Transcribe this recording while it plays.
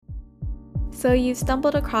So you've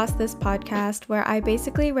stumbled across this podcast where I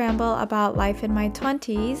basically ramble about life in my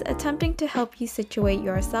 20s, attempting to help you situate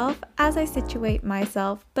yourself as I situate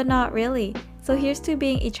myself, but not really. So here's to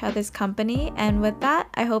being each other's company, and with that,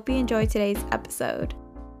 I hope you enjoy today's episode.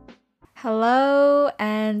 Hello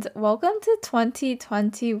and welcome to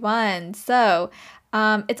 2021.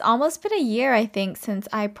 It's almost been a year, I think, since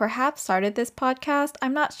I perhaps started this podcast.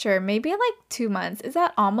 I'm not sure, maybe like 2 months. Is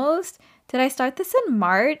that almost? Did I start this in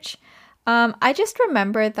March? I just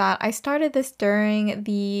remember that I started this during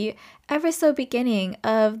the ever so beginning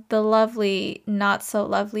of the lovely, not so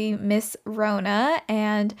lovely Miss Rona,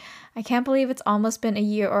 and I can't believe it's almost been a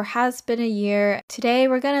year or has been a year. Today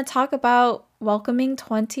we're going to talk about welcoming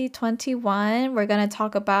 2021. We're going to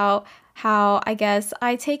talk about how I guess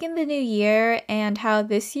I take in the new year and how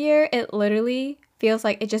this year it literally feels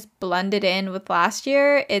like it just blended in with last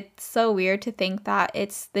year. It's so weird to think that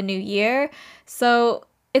it's the new year. So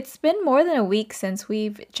it's been more than a week since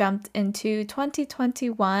we've jumped into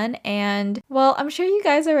 2021, and well, I'm sure you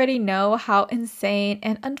guys already know how insane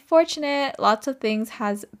and unfortunate lots of things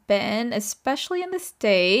has been, especially in the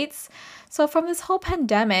States. So from this whole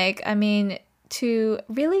pandemic, to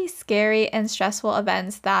really scary and stressful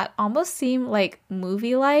events that almost seem like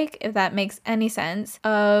movie-like, if that makes any sense,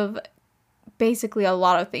 of basically a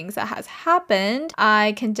lot of things that has happened.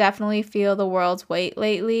 I can definitely feel the world's weight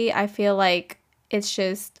lately. I feel like it's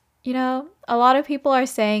just, a lot of people are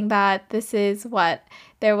saying that this is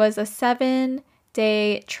there was a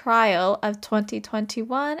 7-day trial of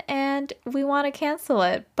 2021 and we want to cancel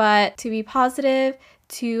it. But to be positive,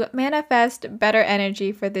 to manifest better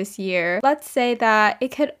energy for this year, let's say that it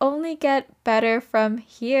could only get better from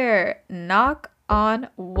here. Knock on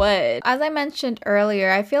wood. As I mentioned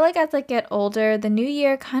earlier, I feel like as I get older, the new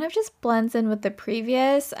year kind of just blends in with the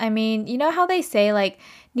previous. You know how they say like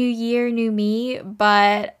new year, new me,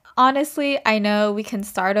 but honestly, I know we can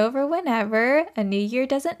start over whenever. A new year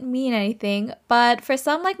doesn't mean anything, but for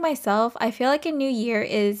some like myself, I feel like a new year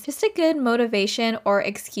is just a good motivation or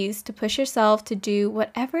excuse to push yourself to do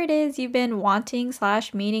whatever it is you've been wanting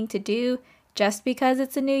 / meaning to do just because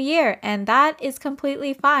it's a new year, and that is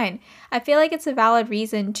completely fine. I feel like it's a valid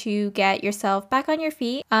reason to get yourself back on your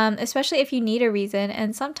feet, especially if you need a reason,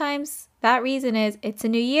 and sometimes that reason is it's a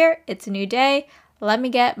new year, it's a new day, let me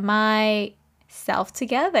get myself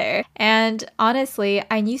together. And honestly,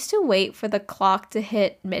 I used to wait for the clock to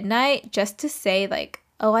hit midnight just to say like,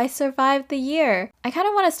 oh, I survived the year. I kind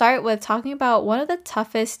of want to start with talking about one of the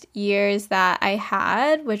toughest years that I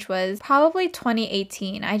had, which was probably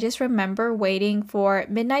 2018. I just remember waiting for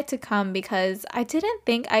midnight to come because I didn't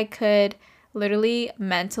think I could literally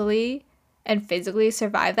mentally and physically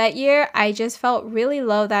survive that year. I just felt really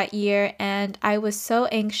low that year, and I was so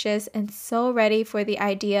anxious and so ready for the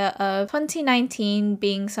idea of 2019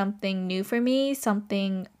 being something new for me,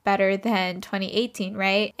 something better than 2018,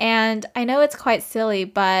 right? And I know it's quite silly,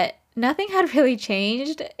 but nothing had really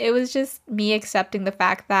changed. It was just me accepting the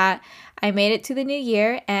fact that I made it to the new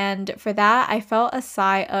year, and for that, I felt a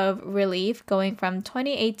sigh of relief going from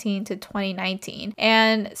 2018 to 2019.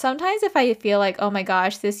 And sometimes if I feel like, oh my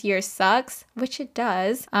gosh, this year sucks, which it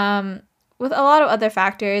does, with a lot of other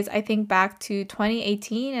factors, I think back to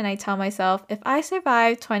 2018 and I tell myself, if I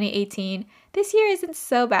survived 2018, this year isn't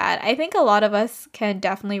so bad. I think a lot of us can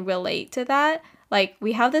definitely relate to that. Like,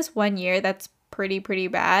 we have this one year that's pretty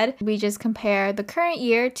bad. We just compare the current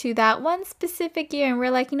year to that one specific year and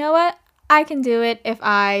we're like, you know what? I can do it if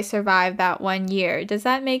I survive that one year. Does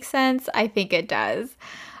that make sense? I think it does.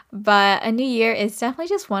 But a new year is definitely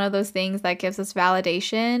just one of those things that gives us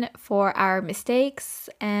validation for our mistakes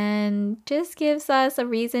and just gives us a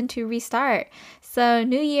reason to restart. So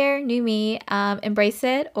new year, new me, embrace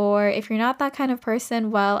it. Or if you're not that kind of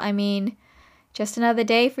person, well, just another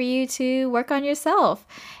day for you to work on yourself.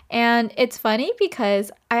 And it's funny because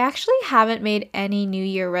I actually haven't made any New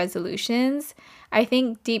Year resolutions. I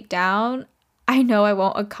think deep down, I know I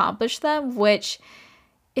won't accomplish them, which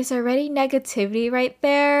is already negativity right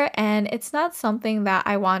there. And it's not something that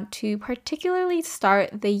I want to particularly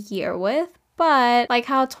start the year with. But like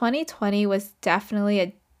how 2020 was definitely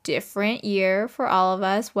a different year for all of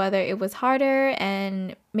us, whether it was harder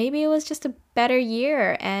and maybe it was just a better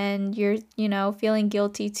year and you're, feeling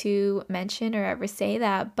guilty to mention or ever say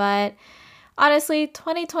that. But honestly,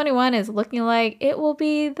 2021 is looking like it will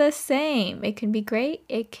be the same. It can be great,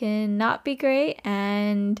 it can not be great,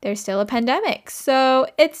 and there's still a pandemic. So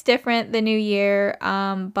it's different the new year,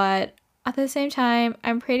 but at the same time,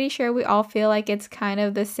 I'm pretty sure we all feel like it's kind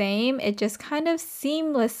of the same. It just kind of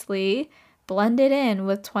seamlessly blended in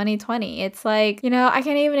with 2020. It's like, I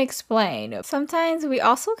can't even explain. Sometimes we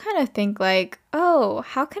also kind of think like, oh,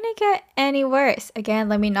 how can it get any worse? Again,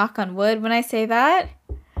 let me knock on wood when I say that.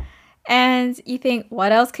 And you think,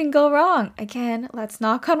 what else can go wrong? Again, let's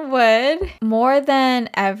knock on wood. More than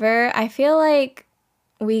ever, I feel like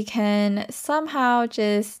we can somehow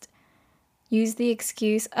just use the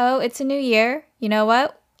excuse, oh, it's a new year. You know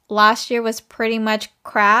what? Last year was pretty much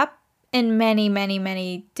crap in many, many,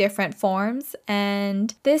 many different forms.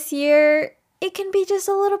 And this year, it can be just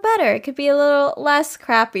a little better. It could be a little less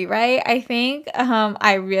crappy, right? I think.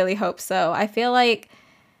 I really hope so. I feel like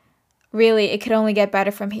really, it could only get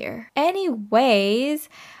better from here. Anyways,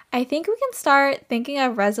 I think we can start thinking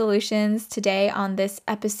of resolutions today on this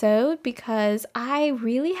episode because I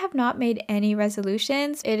really have not made any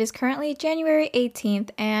resolutions. It is currently January 18th,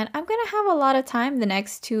 and I'm going to have a lot of time the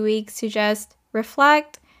next 2 weeks to just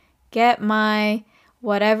reflect, get my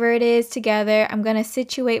whatever it is together. I'm going to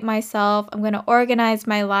situate myself. I'm going to organize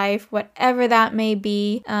my life, whatever that may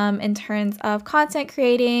be, in terms of content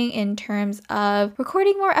creating, in terms of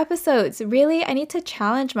recording more episodes. Really, I need to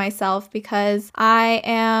challenge myself because I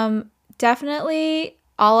am definitely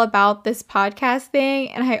all about this podcast thing,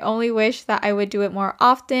 and I only wish that I would do it more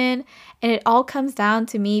often. And it all comes down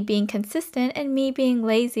to me being consistent and me being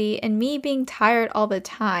lazy and me being tired all the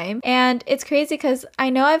time. And it's crazy because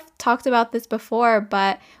I know I've talked about this before,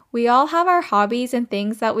 but we all have our hobbies and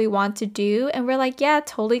things that we want to do, and we're like, yeah,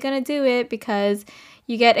 totally gonna do it because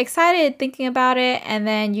you get excited thinking about it and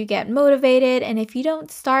then you get motivated. And if you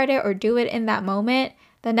don't start it or do it in that moment,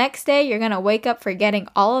 the next day you're gonna wake up forgetting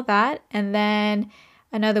all of that, and then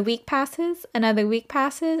another week passes,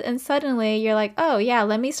 and suddenly you're like, oh yeah,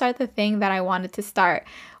 let me start the thing that I wanted to start.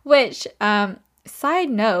 Which, side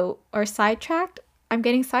note or sidetracked, I'm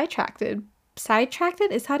getting sidetracked. Sidetracked?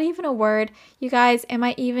 Is that even a word? You guys, am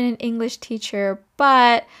I even an English teacher?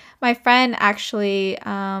 But my friend actually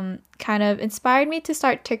kind of inspired me to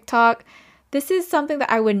start TikTok. This is something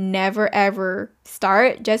that I would never ever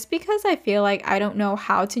start just because I feel like I don't know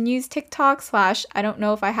how to use TikTok / I don't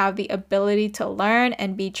know if I have the ability to learn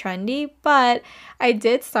and be trendy, but I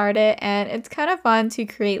did start it and it's kind of fun to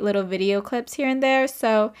create little video clips here and there.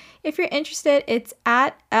 So if you're interested, it's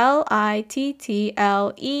at LITTLEEENA.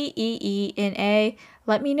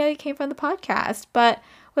 Let me know you came from the podcast. But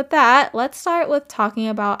with that, let's start with talking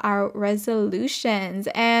about our resolutions.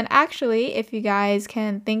 And actually, if you guys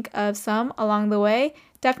can think of some along the way,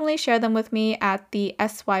 definitely share them with me at the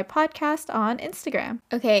SY Podcast on Instagram.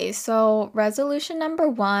 Okay, so resolution number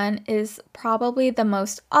 1 is probably the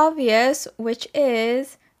most obvious, which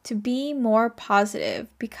is to be more positive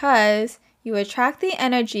because you attract the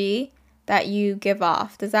energy that you give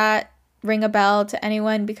off. Does that ring a bell to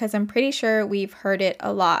anyone? Because I'm pretty sure we've heard it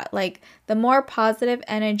a lot. Like, the more positive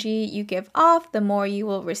energy you give off, the more you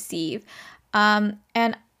will receive. And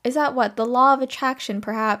is that what? The law of attraction,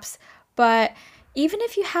 perhaps? But even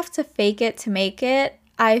if you have to fake it to make it,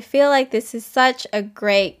 I feel like this is such a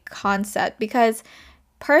great concept because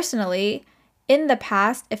personally, in the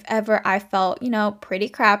past, if ever I felt, pretty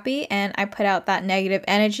crappy and I put out that negative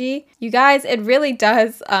energy, you guys, it really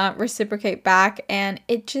does reciprocate back and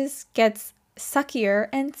it just gets suckier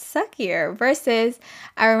and suckier versus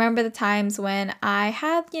I remember the times when I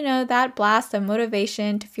had, that blast of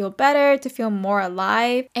motivation to feel better, to feel more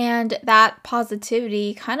alive. And that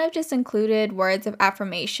positivity kind of just included words of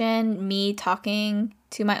affirmation, me talking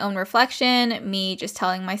to my own reflection, me just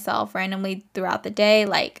telling myself randomly throughout the day,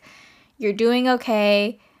 like, you're doing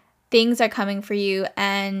okay, things are coming for you,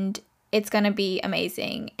 and it's going to be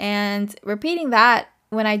amazing. And repeating that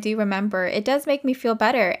when I do remember, it does make me feel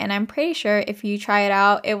better. And I'm pretty sure if you try it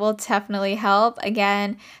out, it will definitely help.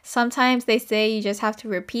 Again, sometimes they say you just have to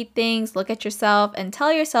repeat things, look at yourself, and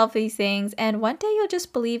tell yourself these things. And one day you'll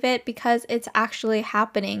just believe it because it's actually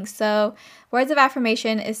happening. So words of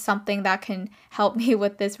affirmation is something that can help me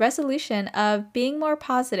with this resolution of being more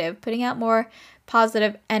positive, putting out more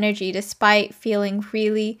positive energy despite feeling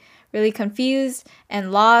really, really confused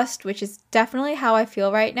and lost, which is definitely how I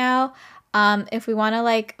feel right now. If we want to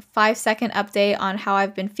 5-second update on how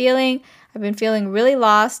I've been feeling really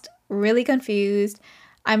lost, really confused.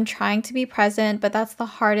 I'm trying to be present, but that's the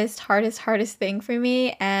hardest thing for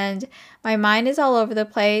me. And my mind is all over the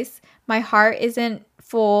place. My heart isn't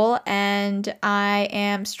full and I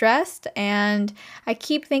am stressed and I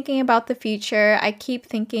keep thinking about the future. I keep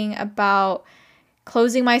thinking about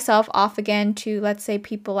closing myself off again to, let's say,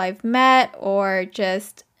 people I've met or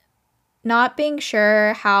just not being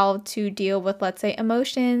sure how to deal with, let's say,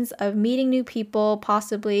 emotions of meeting new people,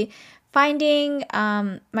 possibly finding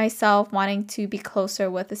myself wanting to be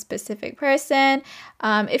closer with a specific person.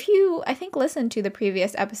 If you, I think, listened to the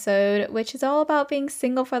previous episode, which is all about being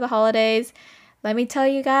single for the holidays, let me tell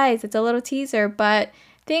you guys, it's a little teaser, but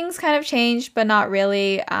things kind of changed, but not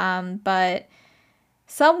really. But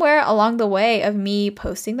somewhere along the way of me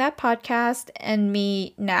posting that podcast and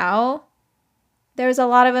me now, there's a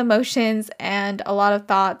lot of emotions and a lot of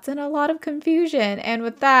thoughts and a lot of confusion. And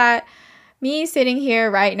with that, me sitting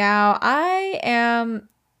here right now, I am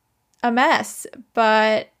a mess,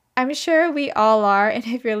 but I'm sure we all are. And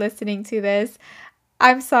if you're listening to this,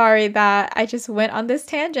 I'm sorry that I just went on this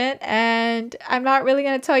tangent and I'm not really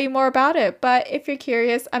going to tell you more about it. But if you're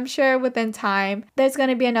curious, I'm sure within time, there's going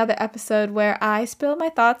to be another episode where I spill my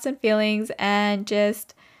thoughts and feelings and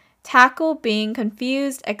just tackle being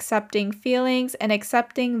confused, accepting feelings, and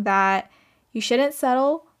accepting that you shouldn't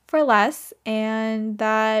settle for less and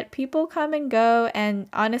that people come and go. And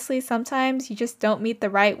honestly, sometimes you just don't meet the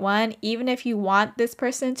right one, even if you want this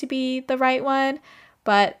person to be the right one.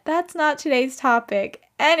 But that's not today's topic.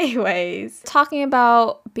 Anyways, talking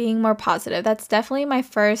about being more positive, that's definitely my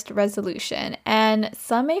first resolution. And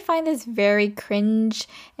some may find this very cringe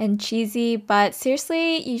and cheesy, but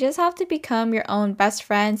seriously, you just have to become your own best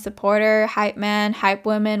friend, supporter, hype man, hype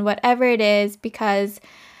woman, whatever it is, because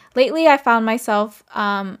lately I found myself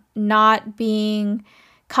not being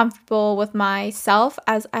comfortable with myself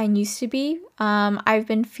as I used to be. I've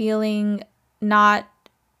been feeling not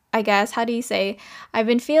I've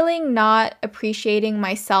been feeling not appreciating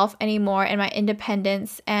myself anymore and my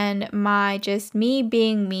independence and my just me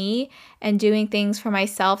being me and doing things for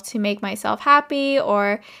myself to make myself happy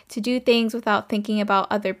or to do things without thinking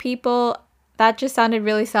about other people. That just sounded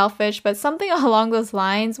really selfish, but something along those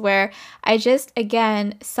lines where I just,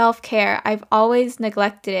 again, self-care, I've always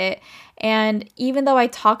neglected it. And even though I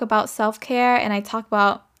talk about self-care and I talk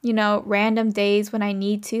about, random days when I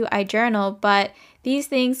need to, I journal, but these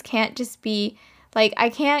things can't just be like, I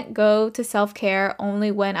can't go to self-care only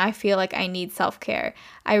when I feel like I need self-care.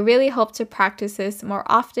 I really hope to practice this more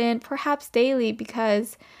often, perhaps daily,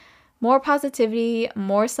 because more positivity,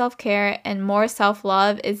 more self-care, and more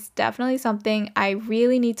self-love is definitely something I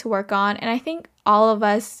really need to work on. And I think all of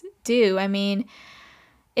us do. I mean,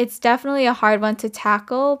 it's definitely a hard one to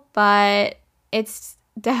tackle, but it's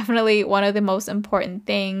definitely one of the most important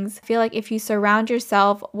things. I feel like if you surround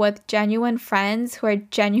yourself with genuine friends who are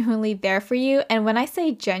genuinely there for you, and when I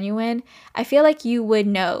say genuine, I feel like you would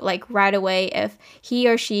know like right away if he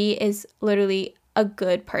or she is literally a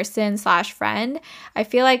good person / friend. I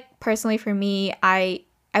feel like personally for me, I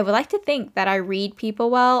would like to think that I read people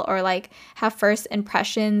well or like have first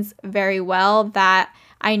impressions very well, that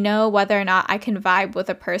I know whether or not I can vibe with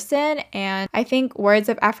a person. And I think words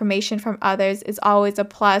of affirmation from others is always a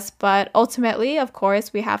plus, but ultimately, of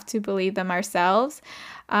course, we have to believe them ourselves.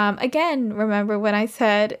 Again, remember when I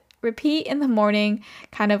said repeat in the morning,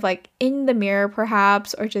 kind of like in the mirror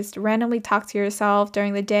perhaps, or just randomly talk to yourself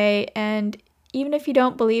during the day. And even if you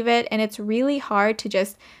don't believe it and it's really hard to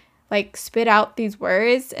just like spit out these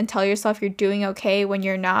words and tell yourself you're doing okay when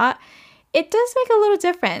you're not, it does make a little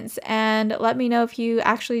difference. And let me know if you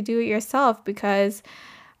actually do it yourself, because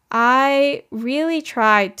I really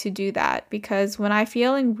try to do that, because when I'm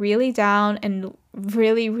feeling really down and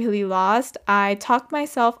really, really lost, I talk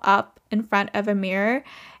myself up in front of a mirror,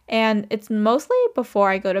 and it's mostly before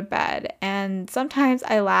I go to bed. And sometimes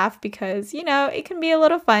I laugh because, it can be a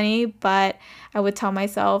little funny, but I would tell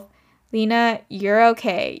myself, Lena, you're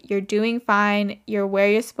okay. You're doing fine. You're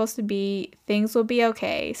where you're supposed to be. Things will be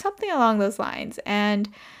okay. Something along those lines. And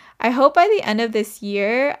I hope by the end of this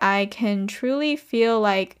year, I can truly feel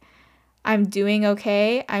like I'm doing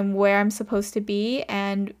okay. I'm where I'm supposed to be.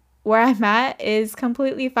 And where I'm at is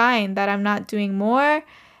completely fine. That I'm not doing more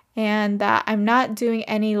and that I'm not doing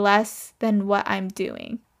any less than what I'm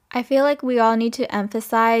doing. I feel like we all need to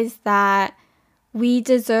emphasize that we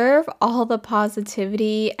deserve all the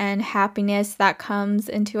positivity and happiness that comes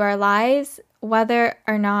into our lives, whether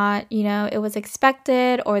or not, it was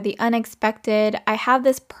expected or the unexpected. I have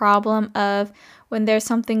this problem of when there's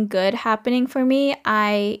something good happening for me,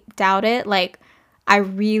 I doubt it. Like, I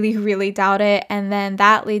really, really doubt it. And then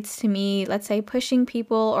that leads to me, let's say, pushing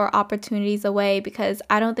people or opportunities away because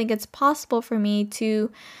I don't think it's possible for me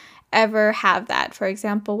to ever have that. For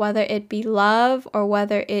example, whether it be love or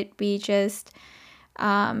whether it be just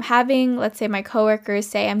having, let's say, my coworkers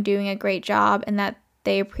say I'm doing a great job and that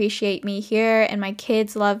they appreciate me here and my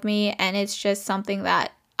kids love me, and it's just something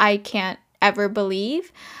that I can't ever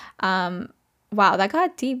believe. Wow, that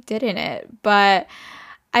got deep, didn't it? But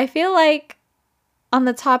I feel like on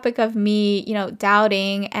the topic of me,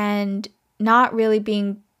 doubting and not really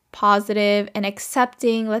being positive and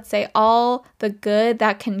accepting, let's say, all the good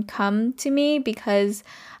that can come to me, because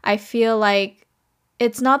I feel like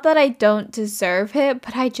it's not that I don't deserve it,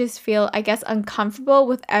 but I just feel, I guess, uncomfortable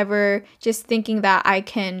with ever just thinking that I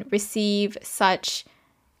can receive such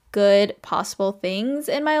good possible things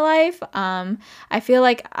in my life. I feel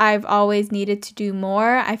like I've always needed to do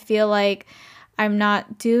more. I feel like I'm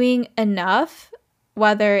not doing enough,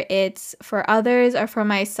 whether it's for others or for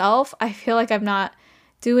myself. I feel like I'm not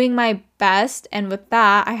doing my best, and with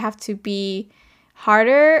that, I have to be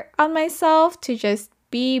harder on myself to just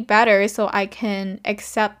be better so I can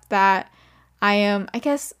accept that I am, I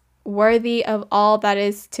guess, worthy of all that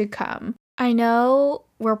is to come. I know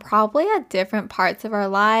we're probably at different parts of our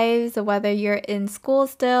lives, whether you're in school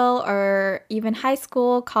still or even high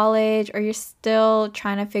school, college, or you're still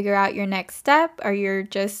trying to figure out your next step, or you're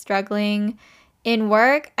just struggling in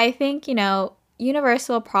work. I think,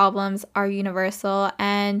 universal problems are universal.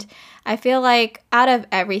 And I feel like out of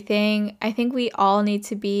everything, I think we all need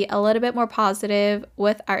to be a little bit more positive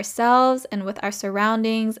with ourselves and with our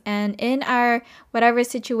surroundings and in our whatever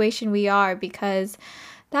situation we are, because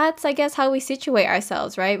that's, I guess, how we situate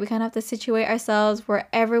ourselves, right? We kind of have to situate ourselves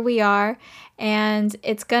wherever we are. And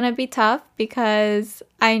it's going to be tough, because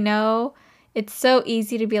I know it's so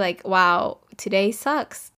easy to be like, wow, today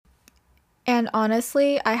sucks. And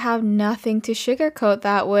honestly, I have nothing to sugarcoat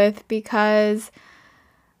that with, because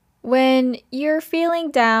when you're feeling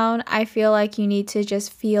down, I feel like you need to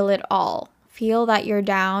just feel it all. Feel that you're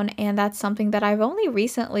down, and that's something that I've only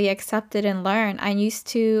recently accepted and learned. I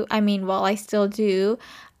still do.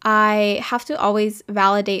 I have to always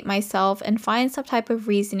validate myself and find some type of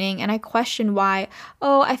reasoning, and I question why,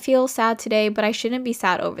 oh, I feel sad today, but I shouldn't be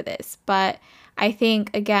sad over this. But I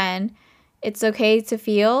think, again, it's okay to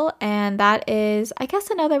feel, and that is, I guess,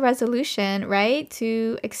 another resolution, right?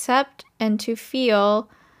 To accept and to feel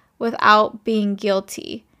without being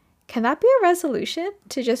guilty. Can that be a resolution?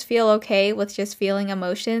 To just feel okay with just feeling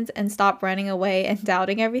emotions and stop running away and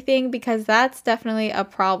doubting everything? Because that's definitely a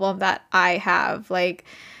problem that I have. Like,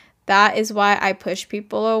 that is why I push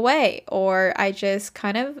people away, or I just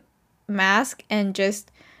kind of mask and just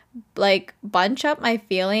like bunch up my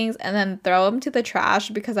feelings and then throw them to the trash,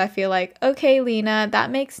 because I feel like, okay, Lena,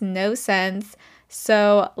 that makes no sense.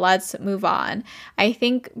 So let's move on. I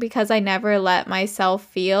think because I never let myself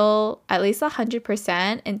feel at least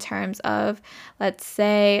 100% in terms of, let's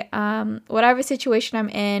say, whatever situation I'm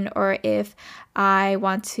in, or if I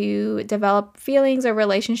want to develop feelings or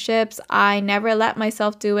relationships, I never let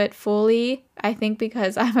myself do it fully. I think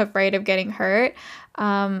because I'm afraid of getting hurt.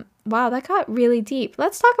 Wow, that got really deep.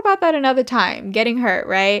 Let's talk about that another time. Getting hurt,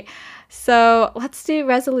 right? So let's do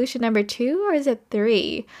resolution number 2, or is it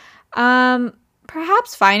 3?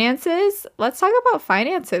 Perhaps finances. Let's talk about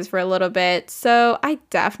finances for a little bit. So I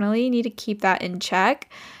definitely need to keep that in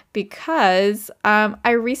check, because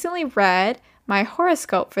I recently read my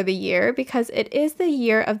horoscope for the year, because it is the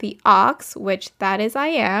year of the ox, which that is I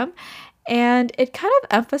am. And it kind of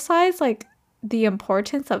emphasized like the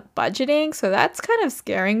importance of budgeting. So that's kind of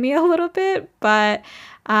scaring me a little bit, but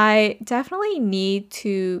I definitely need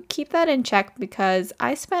to keep that in check, because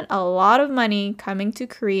I spent a lot of money coming to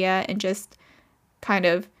Korea and just kind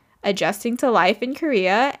of adjusting to life in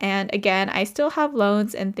Korea. And again, I still have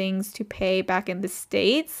loans and things to pay back in the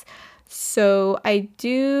States. So I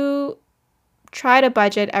do try to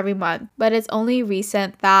budget every month, but it's only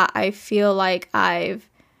recent that I feel like I've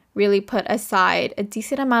really put aside a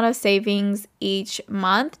decent amount of savings each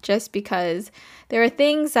month, just because there are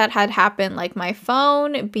things that had happened, like my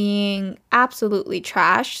phone being absolutely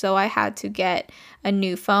trash. So I had to get a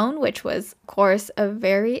new phone, which was, of course, a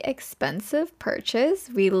very expensive purchase.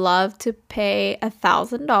 We love to pay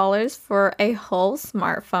 $1,000 for a whole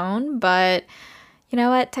smartphone, but you know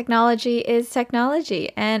what? Technology is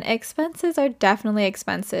technology, and expenses are definitely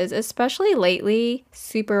expenses, especially lately.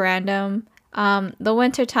 Super random. The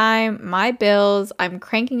winter time, my bills, I'm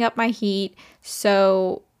cranking up my heat,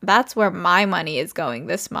 so that's where my money is going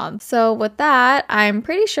this month. So with that, I'm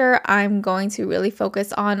pretty sure I'm going to really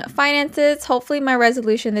focus on finances. Hopefully my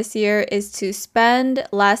resolution this year is to spend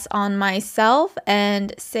less on myself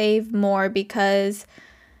and save more, because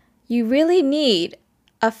you really need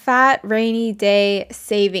a fat rainy day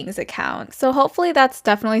savings account. So hopefully that's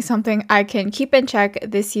definitely something I can keep in check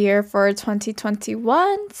this year for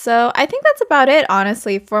 2021. So I think that's about it,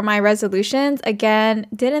 honestly, for my resolutions. Again,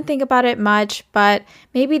 didn't think about it much, but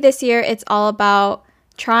maybe this year it's all about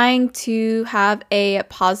trying to have a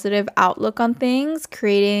positive outlook on things,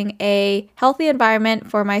 creating a healthy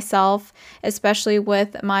environment for myself, especially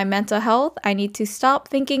with my mental health. I need to stop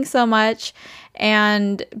thinking so much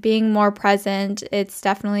and being more present. It's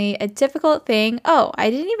definitely a difficult thing. Oh,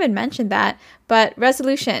 I didn't even mention that, but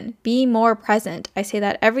resolution, be more present. I say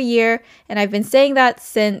that every year, and I've been saying that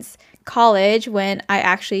since college when I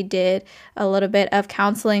actually did a little bit of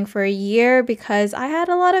counseling for a year because I had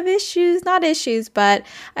a lot of issues, not issues, but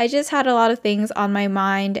I just had a lot of things on my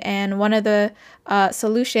mind. And one of the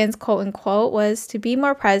solutions, quote unquote, was to be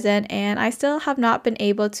more present. And I still have not been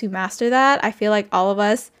able to master that. I feel like all of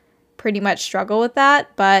us pretty much struggle with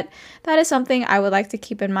that, but that is something I would like to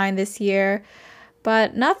keep in mind this year.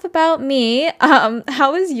 But enough about me.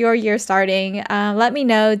 How is your year starting? Let me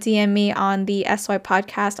know. DM me on the SY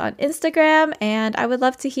podcast on Instagram, and I would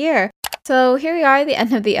love to hear. So here we are at the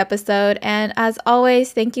end of the episode. And as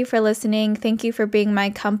always, thank you for listening. Thank you for being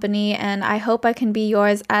my company. And I hope I can be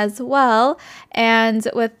yours as well. And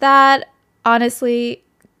with that, honestly,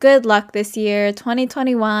 good luck this year,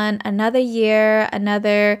 2021, another year,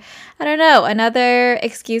 another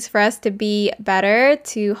excuse for us to be better,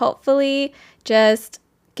 to hopefully just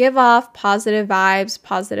give off positive vibes,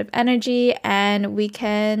 positive energy, and we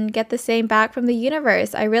can get the same back from the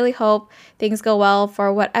universe. I really hope things go well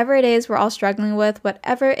for whatever it is we're all struggling with,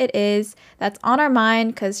 whatever it is that's on our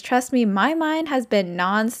mind, because trust me, my mind has been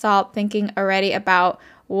nonstop thinking already about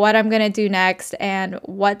what I'm going to do next and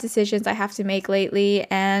what decisions I have to make lately,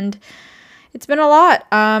 and it's been a lot.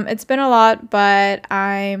 But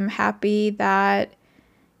I'm happy that,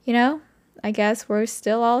 I guess we're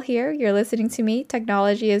still all here. You're listening to me.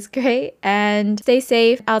 Technology is great. And stay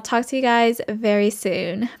safe. I'll talk to you guys very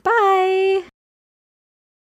soon. Bye.